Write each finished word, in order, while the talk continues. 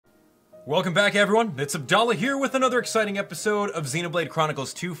Welcome back, everyone. It's Abdallah here with another exciting episode of Xenoblade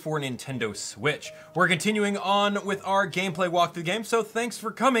Chronicles 2 for Nintendo Switch. We're continuing on with our gameplay walk through the game, so thanks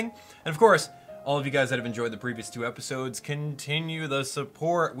for coming. And of course, all of you guys that have enjoyed the previous two episodes, continue the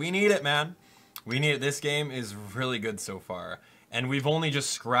support. We need it, man. We need it. This game is really good so far, and we've only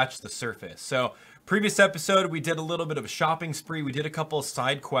just scratched the surface. So, previous episode, we did a little bit of a shopping spree. We did a couple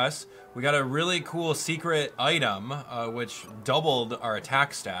side quests. We got a really cool secret item, which doubled our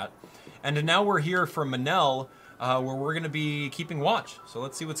attack stat. And now we're here for Manel, where we're going to be keeping watch. So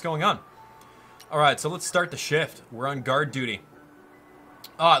let's see what's going on. Alright, so let's start the shift. We're on guard duty.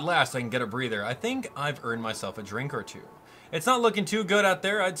 Ah, at last I can get a breather. I think I've earned myself a drink or two. It's not looking too good out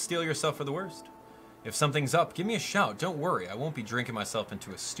there. I'd steal yourself for the worst. If something's up, give me a shout. Don't worry, I won't be drinking myself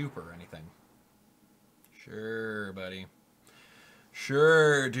into a stupor or anything. Sure, buddy.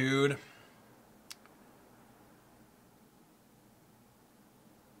 Sure, dude.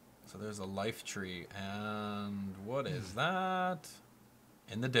 So there's a life tree, and what is that?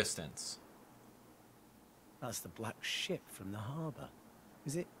 In the distance. That's the black ship from the harbour.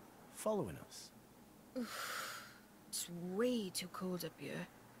 Is it following us? Oof. It's way too cold up here.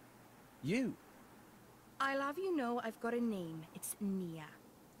 You? I'll have you know I've got a name. It's Nia.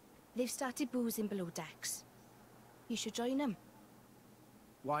 They've started boozing below decks. You should join them.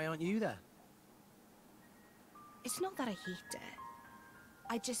 Why aren't you there? It's not that I hate it.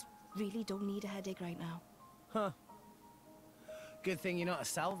 I just really don't need a headache right now. Huh. Good thing you're not a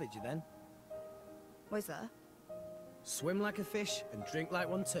salvager then. Why's that? Swim like a fish and drink like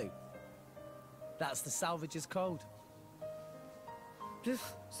one too. That's the salvager's code.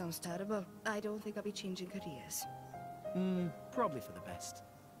 Oof, sounds terrible. I don't think I'll be changing careers. Probably for the best.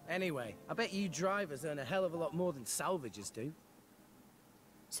 Anyway, I bet you drivers earn a hell of a lot more than salvagers do.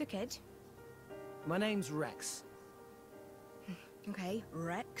 So, kid. My name's Rex. Okay,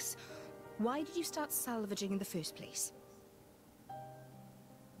 Rex. Why did you start salvaging in the first place?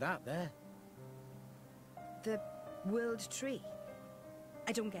 That there. The world tree.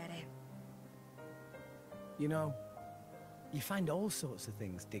 I don't get it. You know, you find all sorts of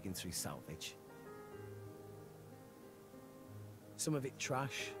things digging through salvage. Some of it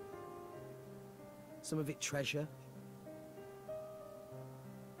trash. Some of it treasure.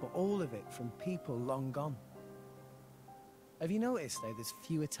 But all of it from people long gone. Have you noticed, though, there's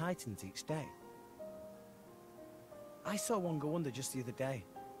fewer titans each day? I saw one go under just the other day.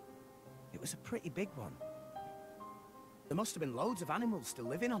 It was a pretty big one. There must have been loads of animals still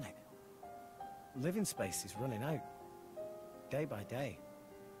living on it. Living space is running out. Day by day.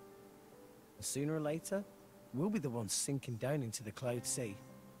 And sooner or later, we'll be the ones sinking down into the cloud sea.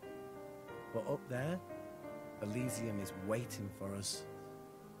 But up there, Elysium is waiting for us.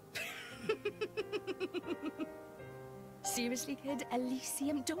 Seriously, kid?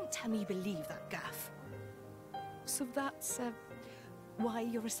 Elysium? Don't tell me you believe that gaff. So that's, why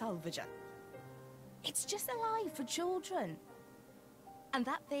you're a salvager? It's just a lie for children. And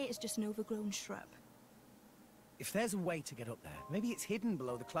that there is just an overgrown shrub. If there's a way to get up there, maybe it's hidden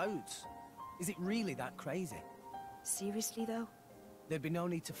below the clouds. Is it really that crazy? Seriously, though? There'd be no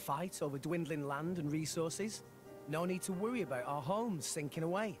need to fight over dwindling land and resources. No need to worry about our homes sinking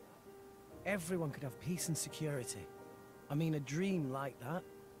away. Everyone could have peace and security. I mean, a dream like that,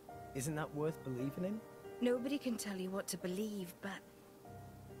 isn't that worth believing in? Nobody can tell you what to believe, but...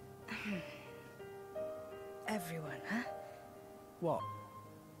 everyone, huh? What?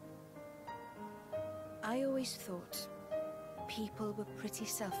 I always thought people were pretty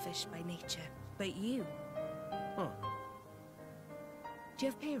selfish by nature, but you... Huh. Do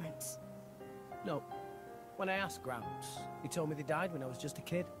you have parents? No. When I asked Gramps, he told me they died when I was just a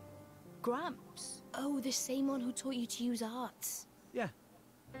kid. Gramps? Oh, the same one who taught you to use arts. Yeah.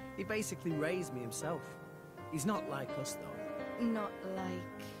 He basically raised me himself. He's not like us, though. Not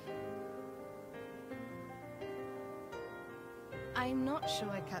like... I'm not sure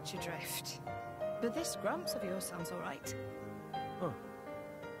I catch your drift. But this Gramps of yours sounds alright. Huh.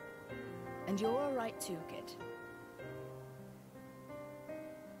 And you're alright too, kid.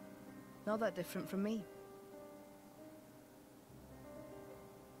 Not that different from me.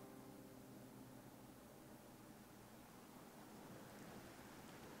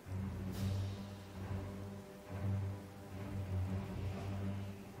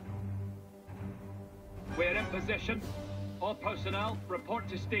 We're in position. All personnel report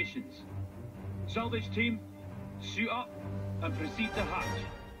to stations. Salvage team, suit up and proceed to hatch.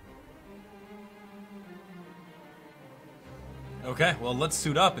 Okay, well, let's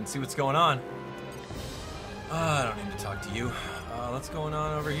suit up and see what's going on. I don't need to talk to you. What's going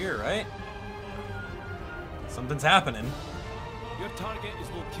on over here, right? Something's happening. Your target is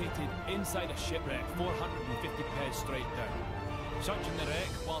located inside a shipwreck 450 pairs straight down. Searching the wreck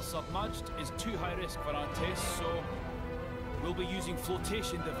while submerged is too high risk for our tests, so we'll be using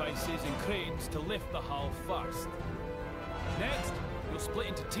flotation devices and cranes to lift the hull first. Next, you'll split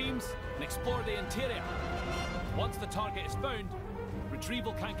into teams and explore the interior. Once the target is found,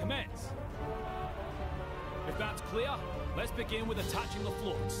 retrieval can commence. If that's clear, let's begin with attaching the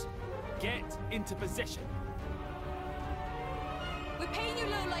floats. Get into position. We're paying you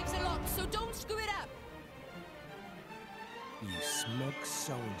lowlifes a lot, so don't screw it up. You smug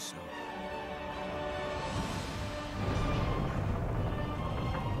so-and-so.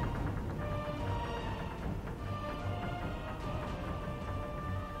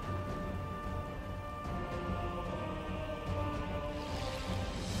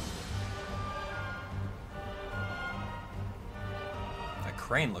 That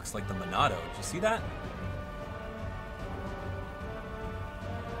crane looks like the Monado. Did you see that?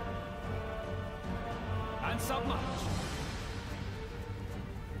 And submerge.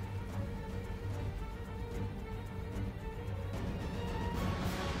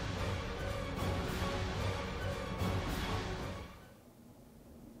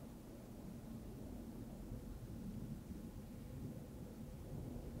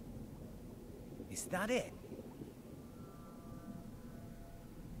 Is that it?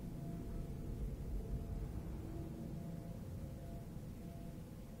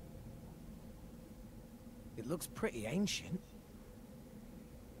 It looks pretty ancient.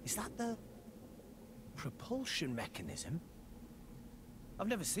 Is that the propulsion mechanism? I've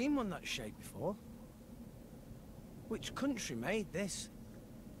never seen one that shape before. Which country made this?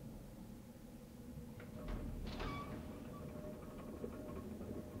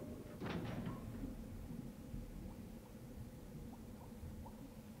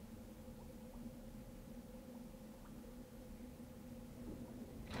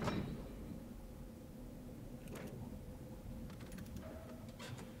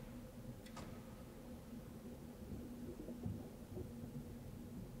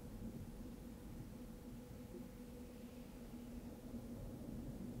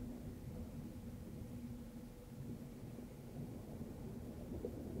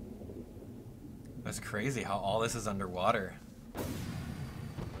 That's crazy how all this is underwater.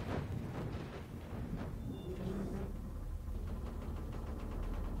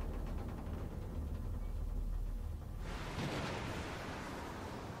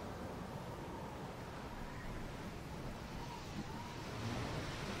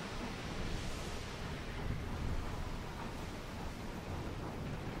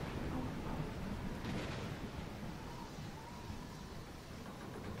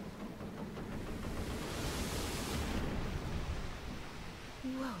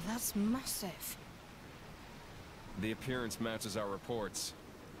 Whoa, that's massive. The appearance matches our reports,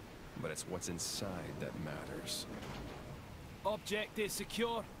 but it's what's inside that matters. Object is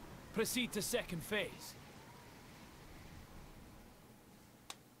secure. Proceed to second phase.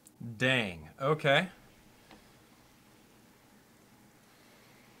 Dang. Okay.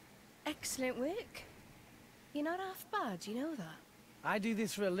 Excellent work. You're not half bad, you know that. I do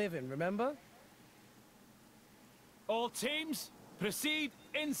this for a living, remember? All teams, proceed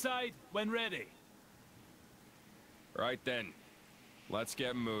inside when ready. Right then, let's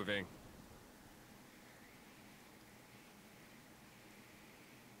get moving.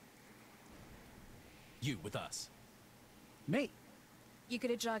 You with us. Me? You're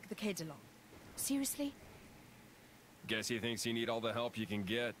gonna drag the kid along. Seriously? Guess he thinks you need all the help you can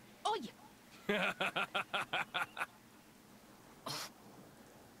get. Oh, yeah.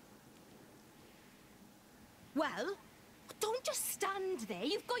 Well, don't just stand there.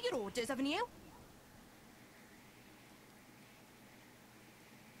 You've got your orders, haven't you?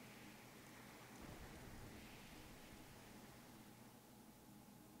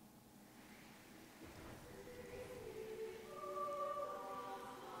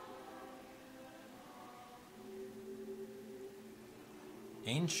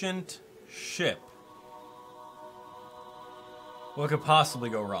 Ancient ship. What could possibly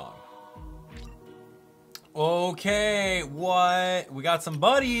go wrong? Okay, what? We got some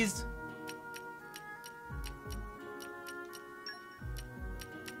buddies.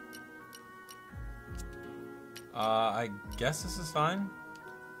 I guess this is fine.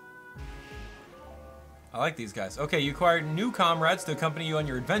 I like these guys. Okay, you acquired new comrades to accompany you on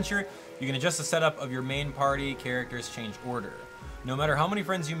your adventure. You can adjust the setup of your main party characters, change order. No matter how many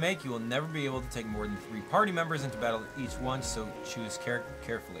friends you make, you will never be able to take more than 3 party members into battle each one, so choose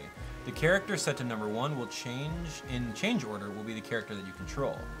carefully. The character set to number 1 will change in change order will be the character that you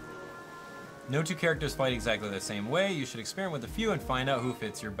control. No two characters fight exactly the same way. You should experiment with a few and find out who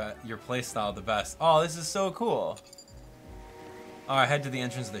fits your playstyle the best. Oh, this is so cool. Alright, head to the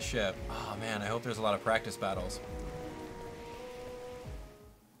entrance of the ship. Oh man, I hope there's a lot of practice battles.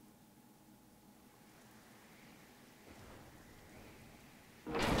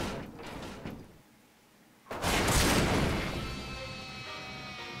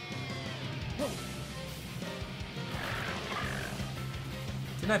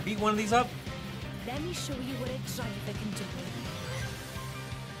 Didn't I beat one of these up? Let me show you what a driver can do.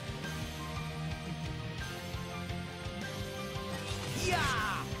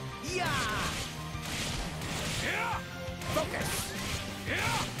 Yeah! Yeah! Yeah! Focus!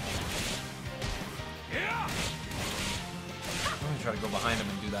 Yeah! Yeah! I'm gonna try to go behind him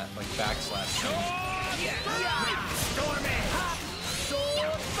and do that like backslash thing. Yeah! Stormy!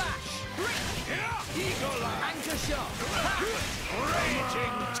 Sword bash! Yeah! Eagle eye! Anchor shot!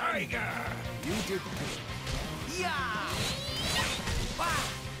 Raging tiger! You did good. Yeah!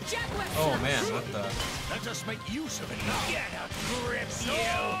 Jaguar Oh man, what the? Let us make use of it now! Get a grip, you!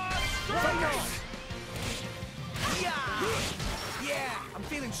 Yeah! Yeah! I'm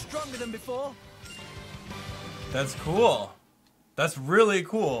feeling stronger than before. That's cool. That's really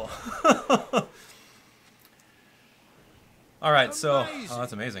cool. Alright, so... Oh,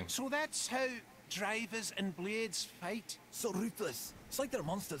 that's amazing. So that's how drivers and blades fight? So ruthless. It's like they're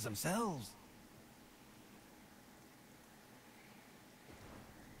monsters themselves.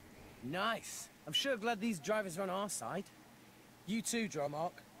 Nice. I'm sure glad these drivers are on our side. You too,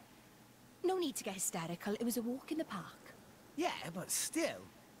 Dromark. No need to get hysterical. It was a walk in the park. Yeah, but still.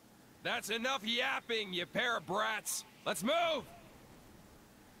 That's enough yapping, you pair of brats. Let's move!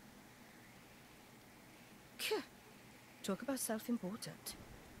 Phew. Talk about self-important.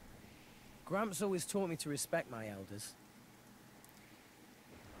 Gramps always taught me to respect my elders.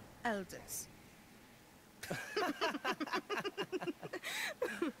 Elders.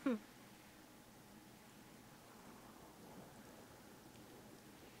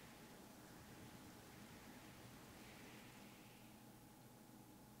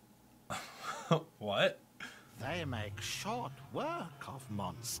 What? They make short work of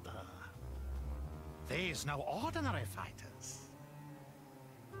monster. These no ordinary fighters.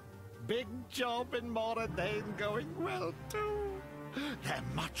 Big job in Moradane going well too. There's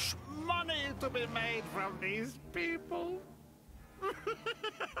much money to be made from these people.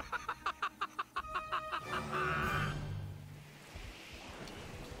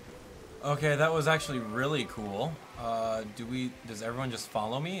 Okay, that was actually really cool. Does everyone just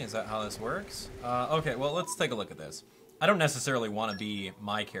follow me? Is that how this works? Okay, well, let's take a look at this. I don't necessarily want to be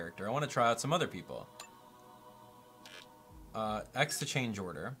my character. I want to try out some other people. X to change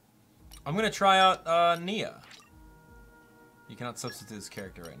order. I'm going to try out Nia. You cannot substitute this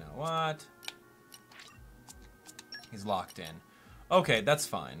character right now. What? He's locked in. Okay, that's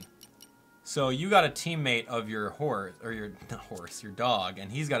fine. So you got a teammate of your horse, or your dog, and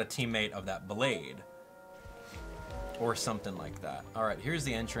he's got a teammate of that blade. Or something like that. Alright, here's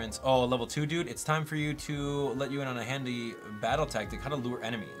the entrance. Oh, level 2 dude, it's time for you to let you in on a handy battle tactic, how to lure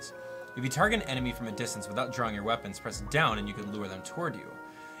enemies. If you target an enemy from a distance without drawing your weapons, press down and you can lure them toward you.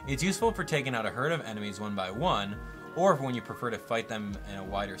 It's useful for taking out a herd of enemies one by one, or for when you prefer to fight them in a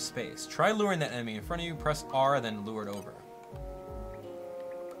wider space. Try luring that enemy in front of you, press R, then lure it over.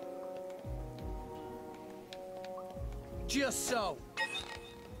 Just so.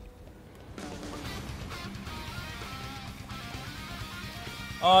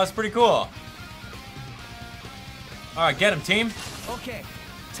 Oh, that's pretty cool. Alright, get him, team. Okay,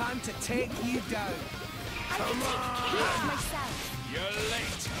 time to take you down. Come on! Myself. You're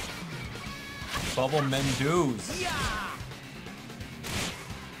late! Bubble Mendoza. Yeah!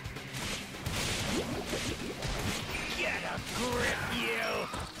 Get a grip, you!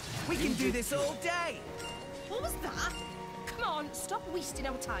 We can do this all day. What was that? Come on, stop wasting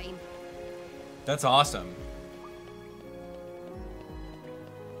our time. That's awesome.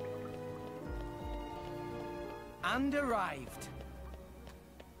 And arrived.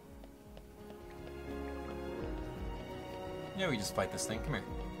 Yeah, we just fight this thing. Come here.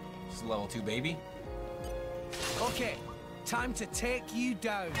 Just a level 2 baby. Okay, time to take you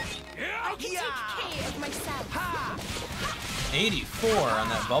down. I can take care of myself. Ha! 84 on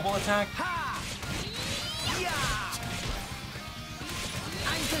that bubble attack. Ha! Yeah!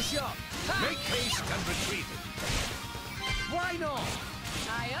 Anchor shot. Ha! Make haste and retrieve it. Why not?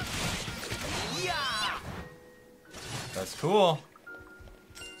 Aye up. Yeah! That's cool.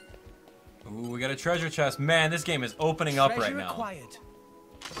 Ooh, we got a treasure chest. Man, this game is opening up right Treasure now. acquired.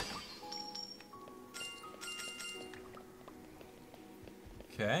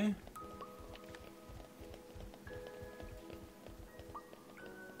 Okay.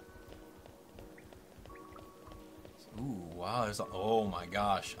 wow, there's oh my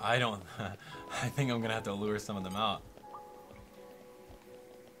gosh. I don't I think I'm gonna have to lure some of them out.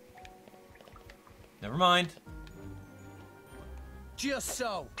 Never mind. Just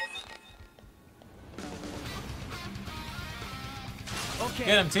so. Okay.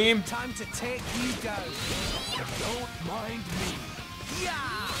 Get him, team. Time to take you down. Don't mind me. Yeah.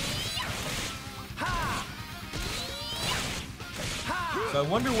 Ha. Ha. So I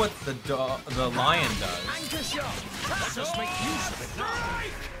wonder what the lion does. Anchor shot. Let us make use of it now.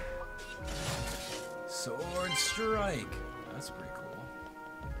 Sword strike. That's pretty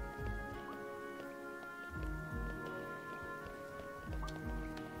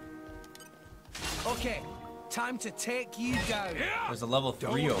cool. Okay. Time to take you down. There's a level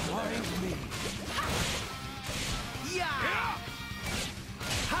 3 over there. Yeah.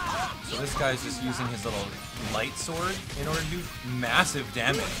 So this guy's just using his little light sword in order to do massive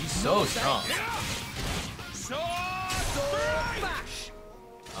damage. He's so strong. Bash.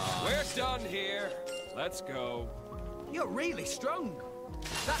 We're done here. Let's go. You're really strong.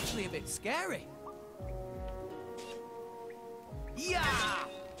 It's actually a bit scary. Yeah.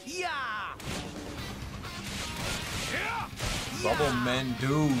 Yeah. Bubble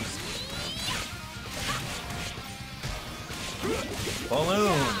Mendoos.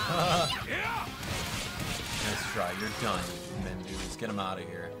 Balloon. Nice try. You're done, Mendoos. Get him out of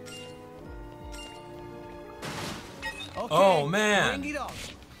here. Okay, Oh, man. Bring it on.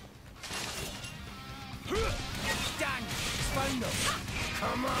 Dang, found them.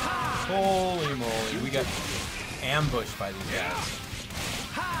 Come on. Holy moly. We got ambushed by these guys.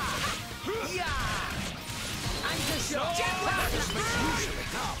 Ha. Yeah. Anchor shot. Jetpack.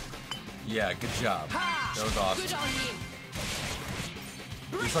 Yeah, good job. That was awesome. Good on you.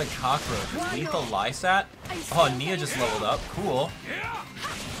 He's like cockroaches. Lethal Lysat. Oh, Nia just leveled up. Cool.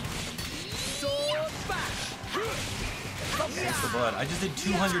 Sword bash. Thanks the blood. I just did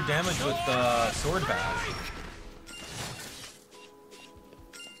 200 damage with the sword bash.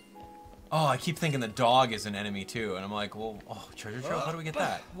 Oh, I keep thinking the dog is an enemy too, and I'm like, well, oh, treasure trove. How do we get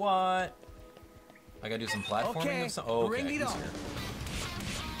that? What? I gotta do some platforming Okay, or something. Oh, okay, bring it he's on. here.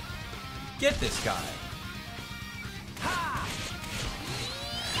 Get this guy. Ha.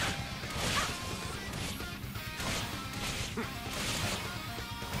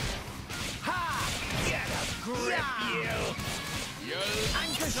 Ha. Get a grip, you.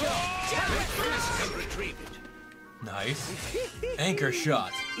 Anchor shot. And retrieve it. Nice. Anchor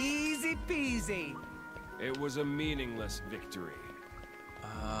shot. Easy peasy. It was a meaningless victory.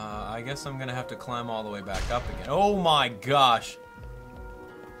 I guess I'm gonna have to climb all the way back up again. Oh my gosh.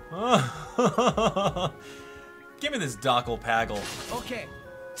 Give me this dockle-paggle. Okay,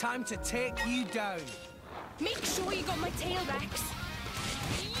 time to take you down. Make sure you got my tailbacks.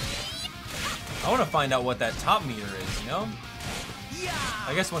 I want to find out what that top meter is, you know? Yeah.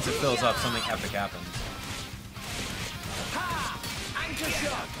 I guess once it fills up, something epic happens. Ha. Anchor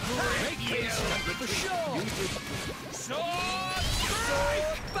shot. Great for sure.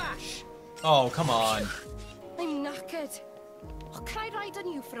 Sword bash. Oh, come on. I'm knackered. Oh, can I ride on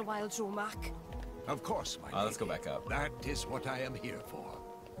you for a while, Dromac? Of course, my Let's go back up. That is what I am here for.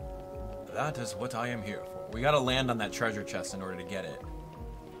 That is what I am here for. We gotta land on that treasure chest in order to get it.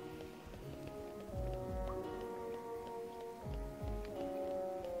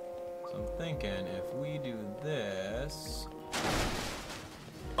 So I'm thinking if we do this...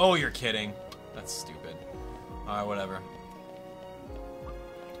 Oh, you're kidding. That's stupid. Alright, whatever.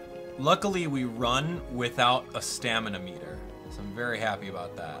 Luckily, we run without a stamina meter. So I'm very happy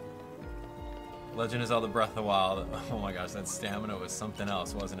about that. Legend of Zelda Breath of the Wild. Oh my gosh, that stamina was something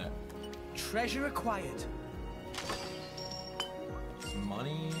else, wasn't it? Treasure acquired. Some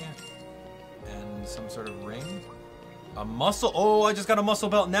money and some sort of ring. A muscle. Oh, I just got a muscle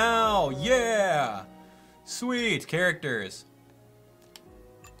belt now. Yeah. Sweet. Characters.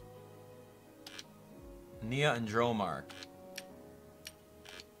 Nia and Dromark.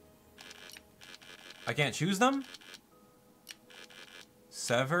 I can't choose them?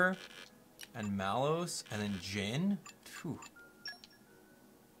 Sever and Malos and then Jin? Phew.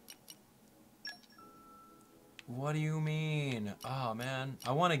 What do you mean? Oh, man.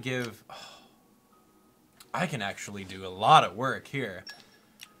 I want to give... Oh, I can actually do a lot of work here.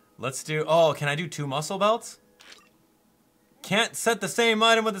 Let's do... Oh, can I do 2 muscle belts? Can't set the same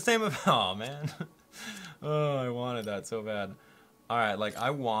item with the same... Oh, man. Oh, I wanted that so bad. Alright, like,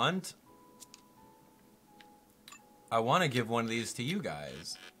 I want to give one of these to you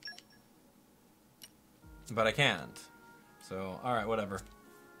guys. But I can't. So, alright, whatever.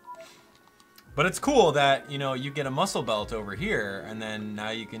 But it's cool that, you know, you get a muscle belt over here, and then now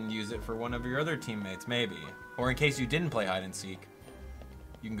you can use it for one of your other teammates, maybe. Or in case you didn't play hide and seek,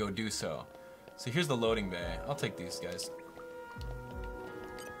 you can go do so. So here's the loading bay. I'll take these guys.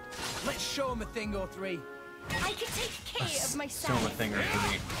 Let's show them a thing or three. I can take care of Show myself. them a thing or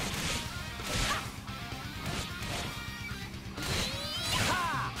three.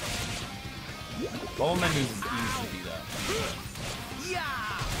 Bubble Menus is easy to do that.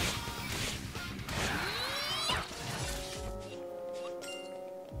 Yeah.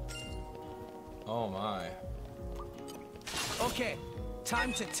 Oh my. Okay,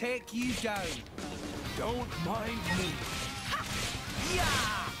 time to take you down. Don't mind me. Yeah.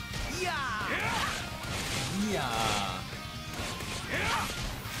 Yeah. Yeah.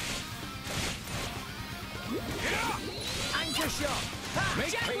 Anchor shot.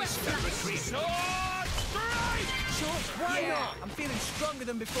 Make haste and retreat. Sword strike! Sure, why not? I'm feeling stronger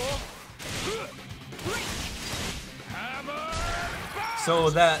than before. Hammer! So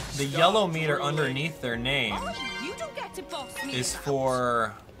that the yellow meter underneath their name Oh, you don't get to boss me is around.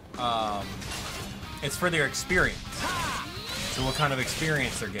 for it's for their experience. So what kind of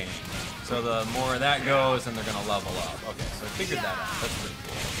experience they're gaining. So the more that goes, then they're gonna level up. Okay, so I figured that out. That's pretty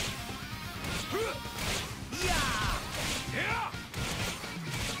cool.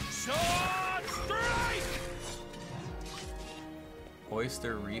 Sword strike!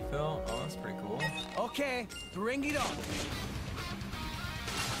 Oyster refill. Oh, that's pretty cool. Okay, bring it on.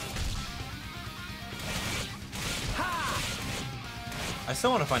 I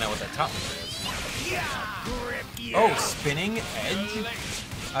still want to find out what that top meter is. Grip you! Oh, spinning edge?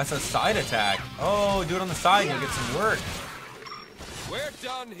 That's a side attack. Oh, do it on the side and you'll get some work. We're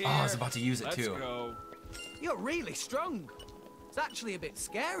done here. Oh, I was about to use it Let's too. Go. You're really strong. It's actually a bit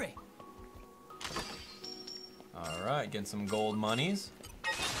scary. Alright, getting some gold monies.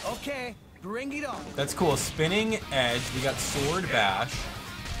 Okay, bring it on. That's cool. Spinning edge. We got sword bash.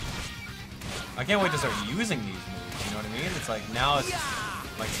 I can't wait to start using these moves. You know what I mean? It's like now it's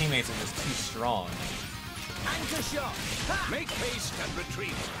my teammates are just too strong. Anchor shot. Make haste and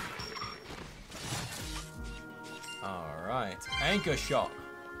retreat. Alright. Anchor shot.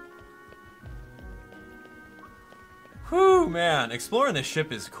 Whew, man. Exploring this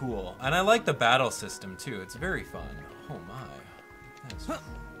ship is cool. And I like the battle system too. It's very fun. Oh my. That's...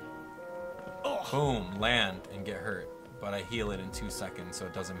 Boom. Land and get hurt. But I heal it in 2 seconds, so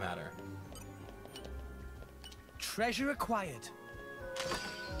it doesn't matter. Treasure acquired.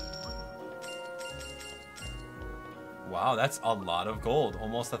 Wow, that's a lot of gold.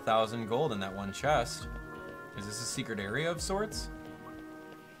 Almost 1,000 gold in that one chest. Is this a secret area of sorts?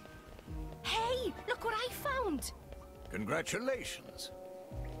 Hey, look what I found. Congratulations.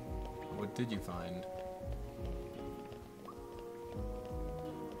 What did you find?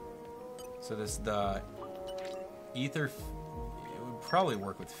 So the ether, it would probably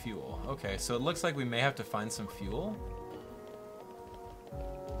work with fuel. Okay, so it looks like we may have to find some fuel.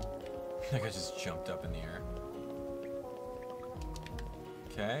 I think I just jumped up in the air.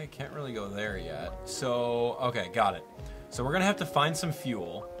 Okay, can't really go there yet. So, okay, got it. So we're gonna have to find some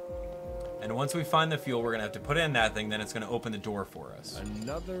fuel. And once we find the fuel, we're gonna have to put it in that thing, then it's gonna open the door for us.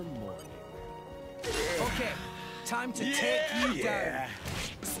 Another morning. Okay, time to take you down.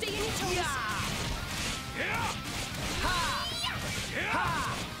 Stay in your toes.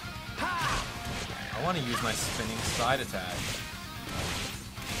 I want to use my spinning side attack.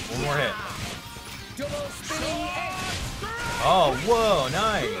 One more hit. Double spinning edge. Oh, whoa,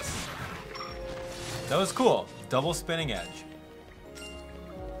 nice. That was cool. Double spinning edge.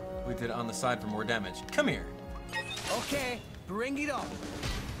 We did it on the side for more damage. Come here. Okay, bring it on.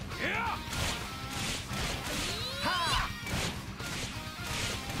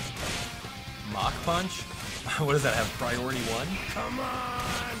 Mach punch? What does that have? Priority 1? Come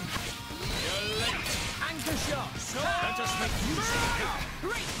on! You're late. Anchor shot. Let us make use of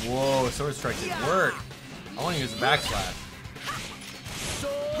it. Whoa, sword strike did work. I want to use a backslash.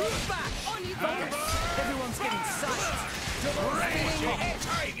 Sword back. On you go. Everyone's getting psyched. Double spinning edge.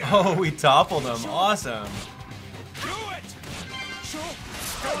 Tiger! Oh, we toppled him. Awesome. Do it!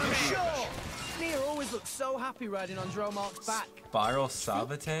 Sure. Nia always looks so happy riding on Dromark's back. Spiral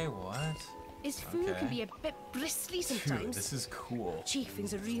Savate? What? His food Okay. can be a bit bristly Dude, sometimes. this is cool.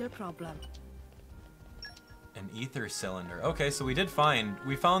 Chiefing's a real problem. An ether cylinder. Okay, so we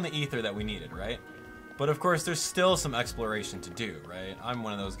found the ether that we needed, right? But of course, there's still some exploration to do, right? I'm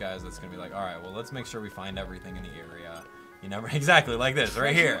one of those guys that's gonna be like, all right, well, let's make sure we find everything in the area. You never exactly like this,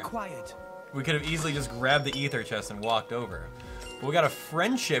 right Treasure here. acquired. We could have easily just grabbed the ether chest and walked over. But we got a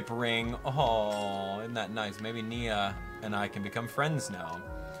friendship ring. Oh, isn't that nice? Maybe Nia and I can become friends now.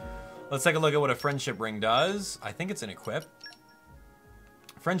 Let's take a look at what a friendship ring does. I think it's an equip.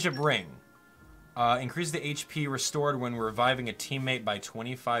 Friendship ring. Increase the HP restored when reviving a teammate by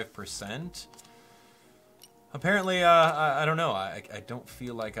 25%. Apparently, I don't know. I don't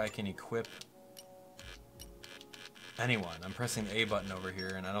feel like I can equip anyone. I'm pressing the A button over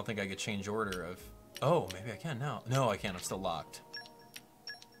here, and I don't think I could change order of... Oh, maybe I can now. No, I can't. I'm still locked.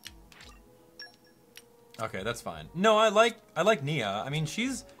 Okay, that's fine. No, I like Nia. I mean,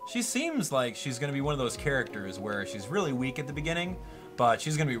 she seems like she's gonna be one of those characters where she's really weak at the beginning, but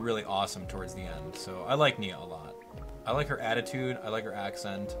she's gonna be really awesome towards the end. So I like Nia a lot. I like her attitude. I like her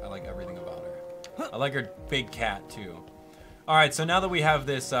accent. I like everything about her. I like her big cat too. All right, so now that we have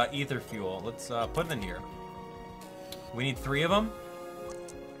this ether fuel, let's put it in here. We need 3 of them,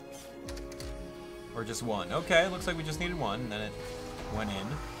 or just 1? Okay, looks like we just needed 1, and then it went in.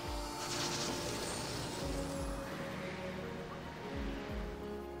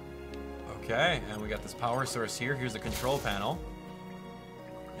 Okay, and we got this power source here. Here's the control panel.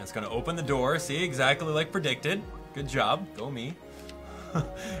 And it's gonna open the door. See, exactly like predicted. Good job, go me.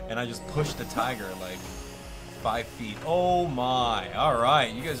 And I just pushed the tiger like 5 feet. Oh my, all right.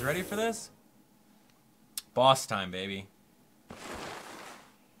 You guys ready for this? Boss time, baby.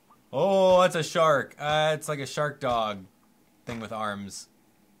 Oh, that's a shark. It's like a shark dog thing with arms.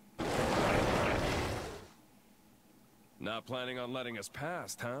 Not planning on letting us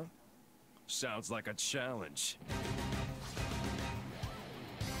past, huh? Sounds like a challenge.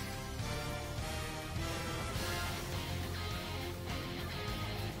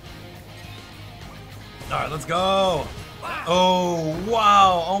 All right, let's go. Oh,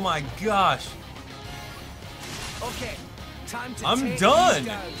 wow. Oh my gosh. Okay, time to I'm take done. these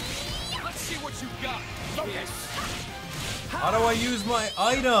down. Let's see what you got. Focus. How do I use my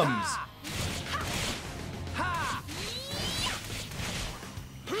items? Ha!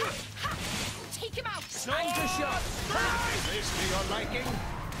 Take him out! Anchor shot! This to your liking?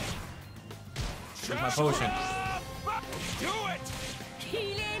 Here's my potion. Do it!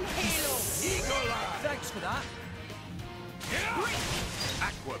 Healing halo! Eagle Eye! Thanks for that.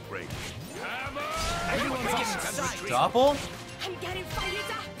 Aqua Break! Hammer! Everyone's getting sight. Doppel? I'm getting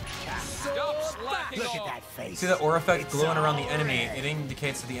fired up! Stop slacking Look at off. that face. See that aura effect It's glowing around the all enemy? red. It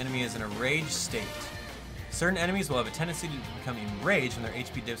indicates that the enemy is in a rage state. Certain enemies will have a tendency to become enraged when their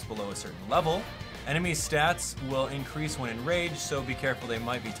HP dips below a certain level. Enemy stats will increase when enraged, so be careful, they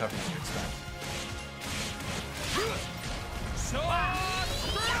might be tougher than you expect.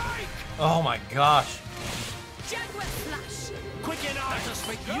 Oh my gosh. Jaguar flash! Quick enough. Let us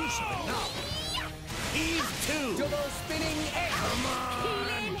make use of it now. Heave 2. Double spinning egg.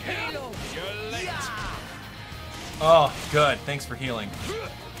 Healing halo! You're late. Oh, good. Thanks for healing.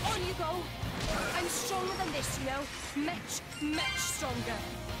 On you go! I'm stronger than this, you know? Much stronger.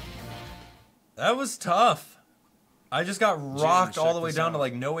 That was tough. I just got rocked all check the way this down to out.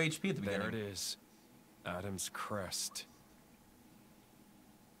 like no HP at the There beginning. it is. Adam's crest.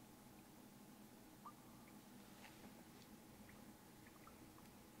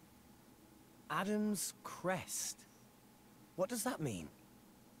 Adam's crest. What does that mean?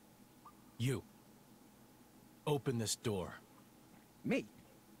 You. Open this door. Me?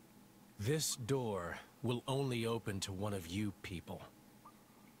 This door will only open to one of you people.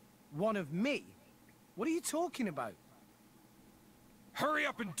 One of me? What are you talking about? Hurry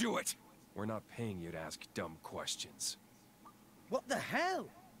up and do it! We're not paying you to ask dumb questions. What the hell?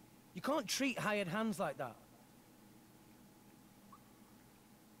 You can't treat hired hands like that.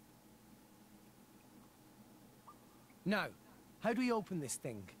 Now, how do we open this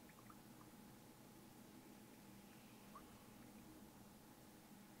thing?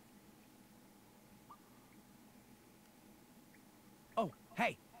 Oh,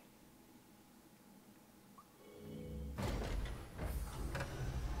 hey!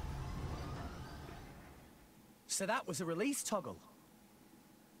 So that was a release toggle.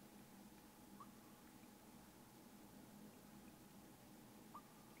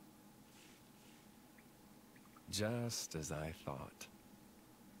 Just as I thought.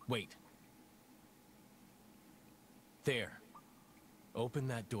 Wait. There. Open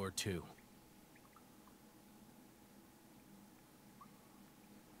that door too.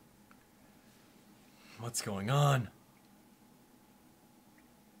 What's going on?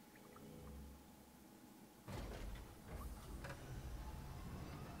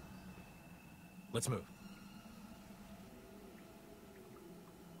 Let's move.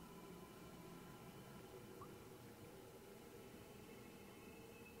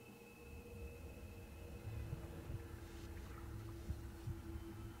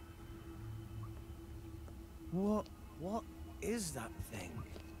 What is that thing?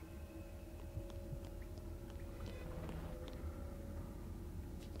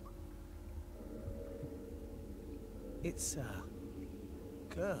 It's a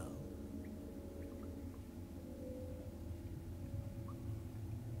girl.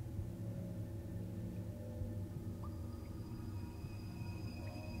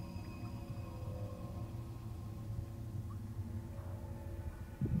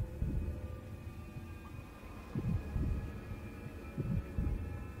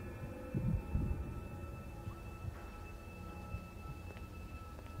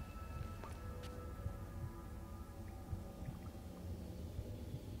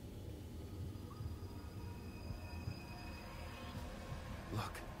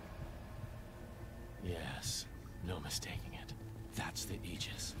 Look. Yes, no mistaking it. That's the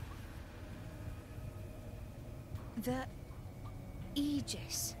Aegis. The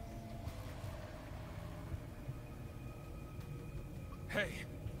Aegis. Hey,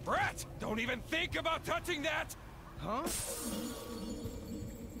 Brett! Don't even think about touching that! Huh?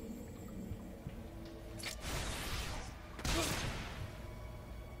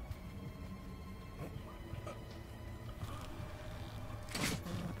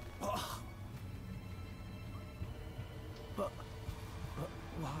 But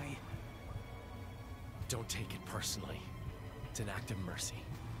why? Don't take it personally. It's an act of mercy.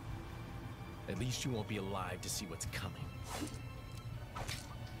 At least you won't be alive to see what's coming.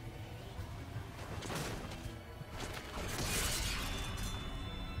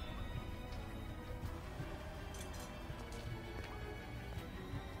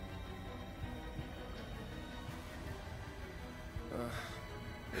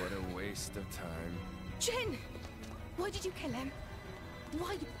 What a waste of time. Jin! Why did you kill him?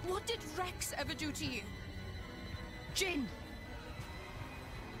 Why? What did Rex ever do to you? Jin!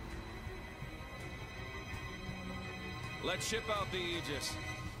 Let's ship out the Aegis.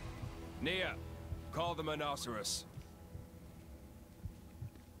 Nia, call the Monoceros.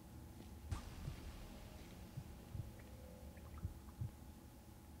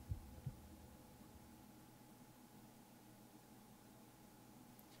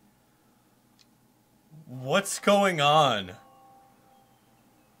 What's going on?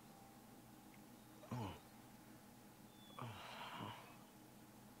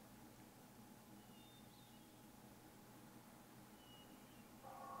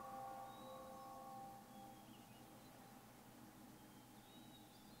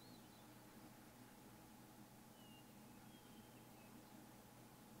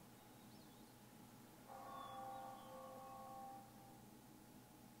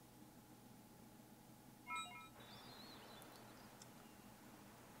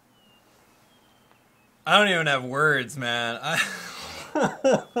 I don't even have words, man.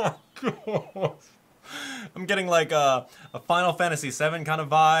 I'm getting like a Final Fantasy VII kind of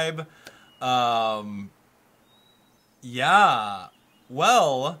vibe. Yeah.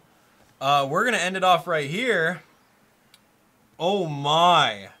 Well, we're gonna end it off right here. Oh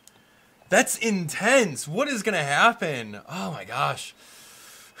my. That's intense. What is gonna happen? Oh my gosh.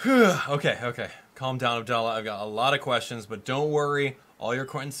 Okay. Calm down, Abdallah. I've got a lot of questions, but don't worry. All your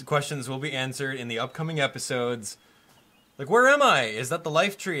questions will be answered in the upcoming episodes. Like, where am I? Is that the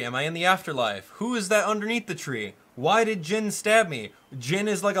life tree? Am I in the afterlife? Who is that underneath the tree? Why did Jin stab me? Jin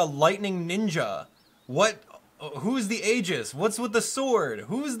is like a lightning ninja. What? Who's the Aegis? What's with the sword?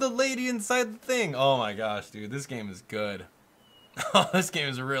 Who's the lady inside the thing? Oh my gosh, dude. This game is good. This game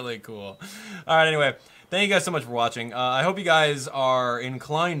is really cool. Alright, anyway. Thank you guys so much for watching. I hope you guys are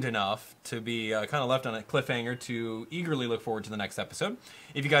inclined enough to be kind of left on a cliffhanger to eagerly look forward to the next episode.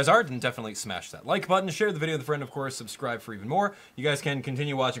 If you guys are, then definitely smash that like button, share the video with a friend, of course, subscribe for even more. You guys can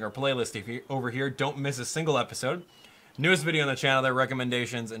continue watching our playlist if you're over here. Don't miss a single episode. Newest video on the channel, their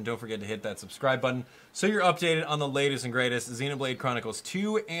recommendations, and don't forget to hit that subscribe button so you're updated on the latest and greatest Xenoblade Chronicles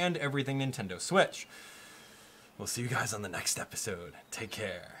 2 and everything Nintendo Switch. We'll see you guys on the next episode. Take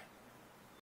care.